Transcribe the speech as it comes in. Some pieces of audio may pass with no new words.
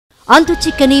అంతు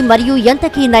చిక్కని మరియు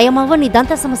ఎంతకీ నయమవ్వని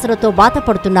దంత సమస్యలతో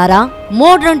బాధపడుతున్నారా?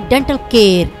 మోడర్న్ డెంటల్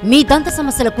కేర్ మీ దంత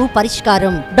సమస్యలకు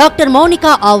పరిష్కారం. డాక్టర్ మౌనిక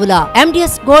ఆవుల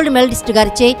MDS గోల్డ్ మెడలిస్ట్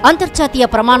గారిచే అంతర్జాతీయ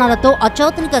ప్రమాణాలతో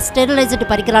అత్యాధునిక స్టెరిలైజ్డ్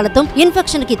పరికరాలతో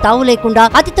ఇన్ఫెక్షన్ కి తావు లేకుండా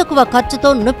అతి తక్కువ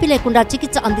ఖర్చుతో నొప్పి లేకుండా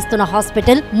చికిత్స అందిస్తున్న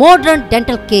hospital modern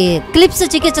dental care. Clips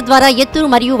చికిత్స ద్వారా ఎత్తు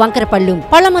మరియు వంకర పళ్ళు,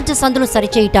 పళ్ల మధ్య సందులు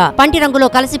సరిచేయుట, పంటి రంగులో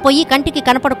కలిసిపోయి కంటికి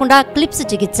కనపడకుండా క్లిప్స్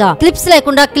చికిత్స, క్లిప్స్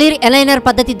లేకుండా క్లియర్ ఎలైనర్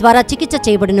పద్ధతి ద్వారా చికిత్స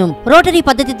చేయబడును. రోటరీ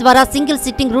పద్ధతి ద్వారా సింగిల్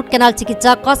సిట్టింగ్ రూట్ కెనాల్ చికిత్స,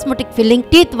 కాస్మెటిక్ ఫిల్లింగ్,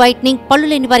 టీత్ వైట్నింగ్, పళ్ళు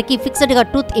లేని వారికి ఫిక్స్డ్ గా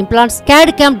tooth implants,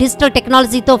 CAD cam digital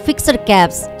టెక్నాలజీతో ఫిక్స్డ్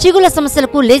క్యాప్స్, చిగుల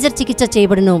సమస్యలకు లేజర్ చికిత్స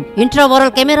చేయబడును.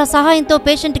 ఇంట్రావోరల్ కెమెరా సహాయంతో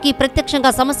పేషెంట్ కి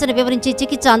ప్రత్యక్షంగా సమస్యను వివరించి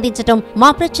చికిత్స అందించడం మా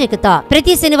ప్రత్యేకత.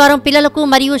 ప్రతి శనివారం పిల్లలకు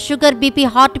మరియు షుగర్, బీపీ,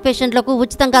 హార్ట్ పేషెంట్లకు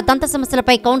ఉచితంగా దంత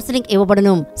సమస్యలపై కౌన్సిలింగ్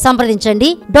ఇవ్వబడును.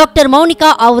 సంప్రదించండి డాక్టర్ మౌనిక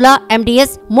ఆవుల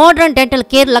MDS modern dental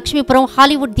care, Lakshmipuram,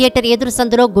 Hollywood theatre ఎదురు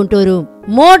సందులో, గుంటూరు.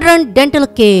 మోడర్న్ డెంటల్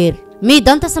కేర్ మీ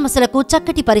దంత సమస్యలకు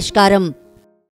చక్కటి పరిష్కారం.